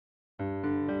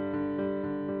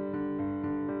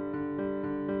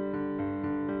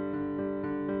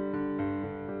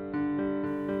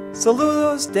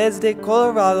Saludos desde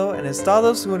Colorado en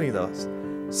Estados Unidos.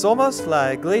 Somos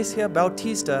la Iglesia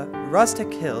Bautista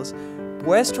Rustic Hills,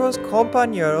 vuestros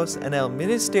compañeros en el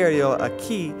ministerio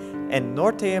aquí en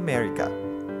Norteamérica.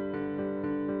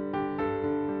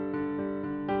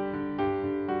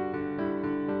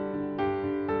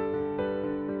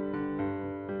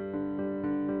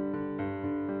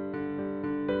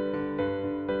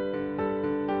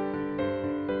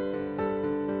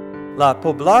 La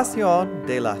población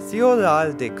de la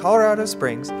ciudad de Colorado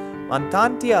Springs,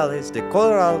 manantiales de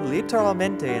Colorado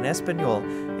literalmente en español,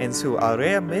 en su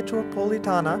área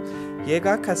metropolitana,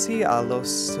 llega casi a los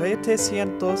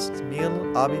 700,000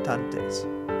 habitantes.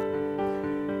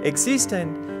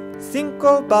 Existen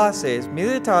 5 bases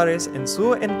militares en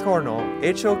su entorno,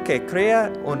 hecho que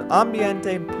crea un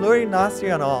ambiente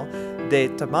plurinacional de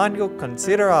tamaño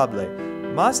considerable.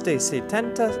 Más de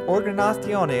 70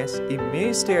 organizaciones y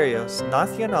ministerios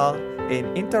nacional e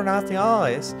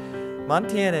internacionales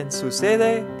mantienen su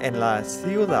sede en la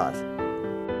ciudad.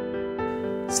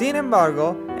 Sin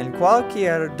embargo, en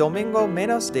cualquier domingo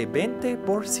menos de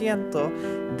 20%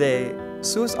 de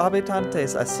sus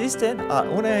habitantes asisten a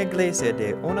una iglesia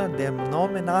de una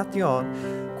denominación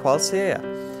cual sea,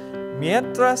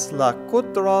 mientras la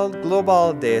cultura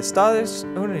global de Estados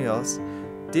Unidos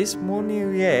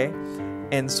disminuye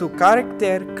en su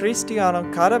carácter cristiano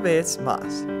cada vez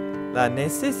más. La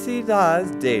necesidad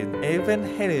de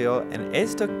evangelio en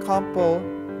este campo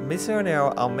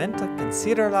misionero aumenta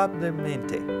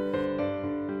considerablemente.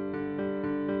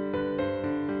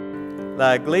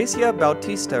 La Iglesia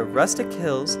Bautista Rustic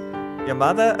Hills,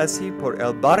 llamada así por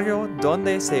el barrio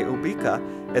donde se ubica,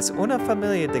 es una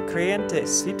familia de creyentes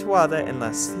situada en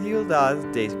la ciudad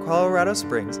de Colorado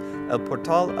Springs, el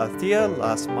portal hacia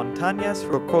las montañas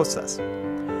rocosas.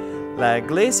 La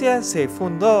iglesia se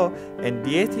fundó en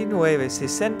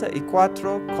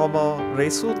 1964 como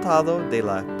resultado de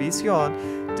la visión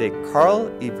de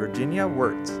Carl y Virginia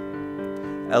Wirtz.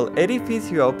 El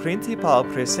edificio principal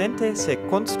presente se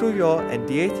construyó en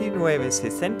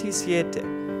 1967.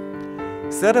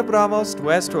 Celebramos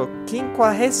nuestro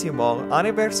 50º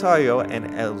aniversario en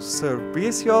el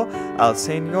servicio al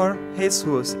Señor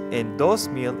Jesús en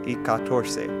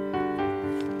 2014.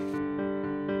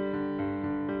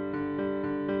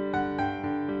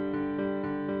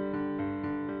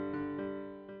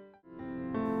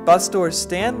 Pastor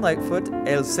Stan Lightfoot,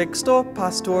 el sexto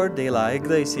pastor de la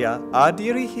iglesia, ha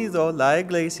dirigido la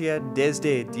iglesia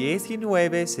desde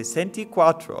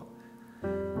 1964.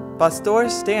 Pastor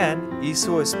Stan y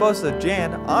su esposa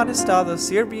Jan han estado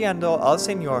sirviendo al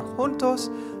Señor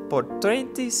juntos por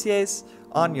 36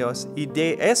 años y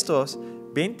de estos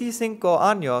 25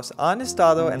 años han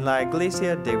estado en la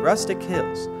iglesia de Rustic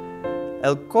Hills.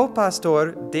 El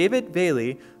copastor David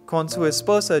Bailey con su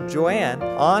esposa Joanne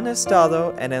han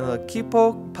estado en el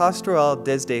equipo pastoral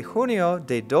desde junio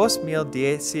de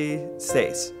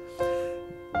 2016.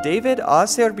 David ha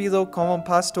servido como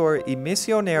pastor y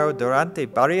misionero durante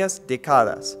varias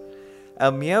décadas.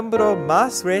 El miembro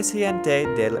más reciente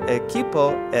del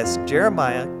equipo es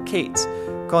Jeremiah Cates,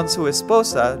 con su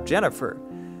esposa Jennifer.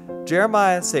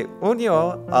 Jeremiah se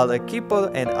unió al equipo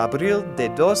en abril de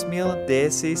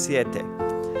 2017.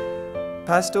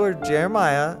 Pastor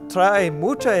Jeremiah trae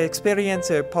mucha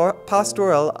experiencia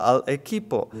pastoral al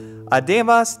equipo,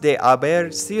 además de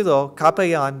haber sido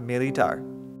capellán militar.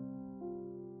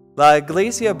 La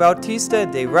Iglesia Bautista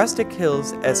de Rustic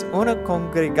Hills es una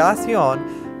congregación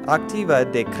activa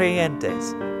de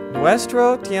creyentes.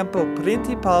 Nuestro tiempo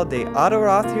principal de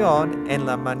adoración en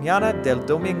la mañana del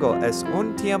domingo es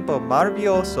un tiempo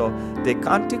maravilloso de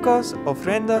cánticos,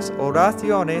 ofrendas,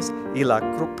 oraciones y la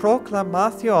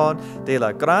proclamación de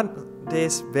las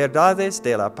grandes verdades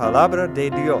de la palabra de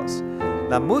Dios.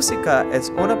 La música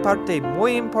es una parte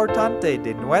muy importante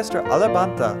de nuestra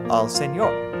alabanza al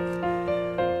Señor.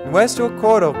 Nuestro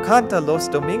coro canta los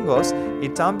domingos y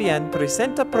también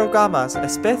presenta programas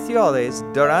especiales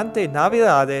durante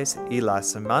Navidades y la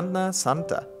Semana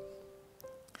Santa.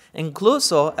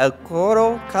 Incluso el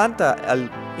coro canta el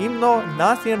himno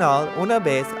nacional una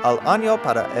vez al año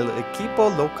para el equipo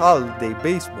local de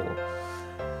béisbol.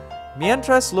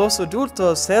 Mientras los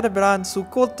adultos celebran su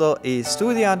culto y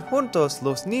estudian juntos,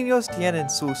 los niños tienen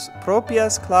sus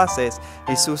propias clases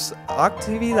y sus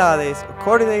actividades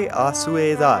acorde a su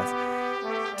edad.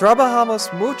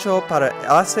 Trabajamos mucho para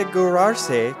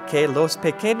asegurarse que los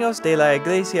pequeños de la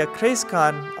iglesia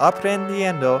crezcan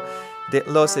aprendiendo de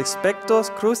los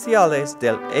aspectos cruciales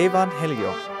del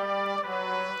Evangelio.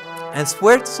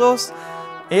 Esfuerzos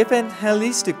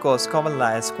evangelísticos como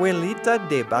la escuelita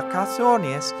de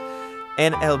vacaciones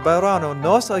en el verano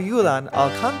nos ayudan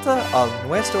al cantar a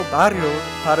nuestro barrio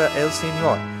para el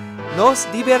Señor.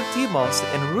 Nos divertimos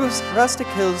en Rustic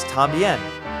Hills también.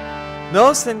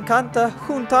 Nos encanta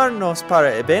juntarnos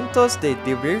para eventos de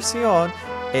diversión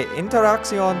e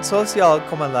interacción social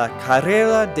como la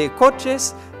carrera de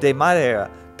coches de madera,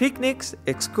 picnics,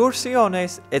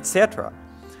 excursiones, etc.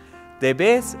 De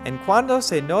vez en cuando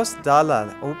se nos da la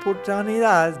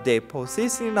oportunidad de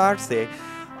posicionarse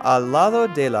al lado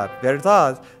de la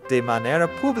verdad de manera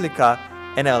pública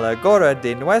en el agora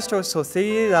de nuestra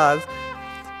sociedad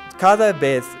cada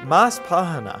vez más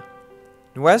pagana.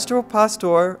 Nuestro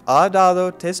pastor ha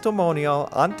dado testimonio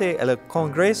ante el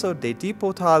Congreso de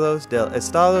Diputados del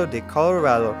Estado de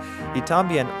Colorado y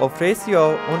también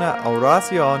ofreció una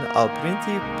oración al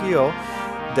principio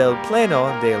del Pleno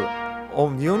del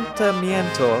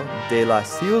Ayuntamiento de la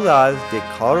ciudad de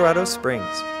Colorado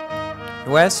Springs.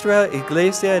 Nuestra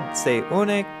iglesia se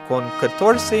une con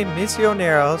 14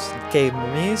 misioneros que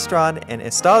ministran en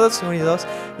Estados Unidos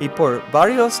y por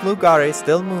varios lugares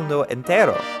del mundo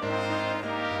entero.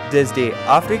 Desde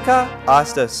África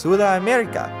hasta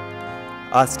Sudamérica,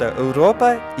 hasta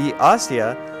Europa y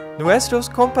Asia, nuestros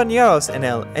compañeros en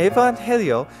el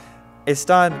Evangelio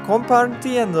están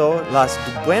compartiendo las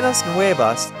buenas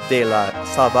nuevas de la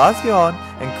salvación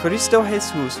en Cristo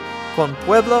Jesús con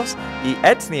pueblos y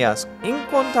etnias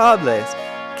incontables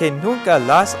que nunca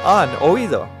las han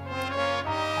oído.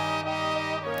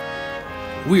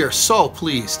 We are so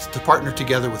pleased to partner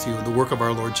together with you in the work of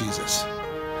our Lord Jesus.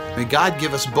 May God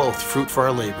give us both fruit for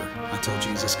our labor until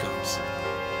Jesus comes.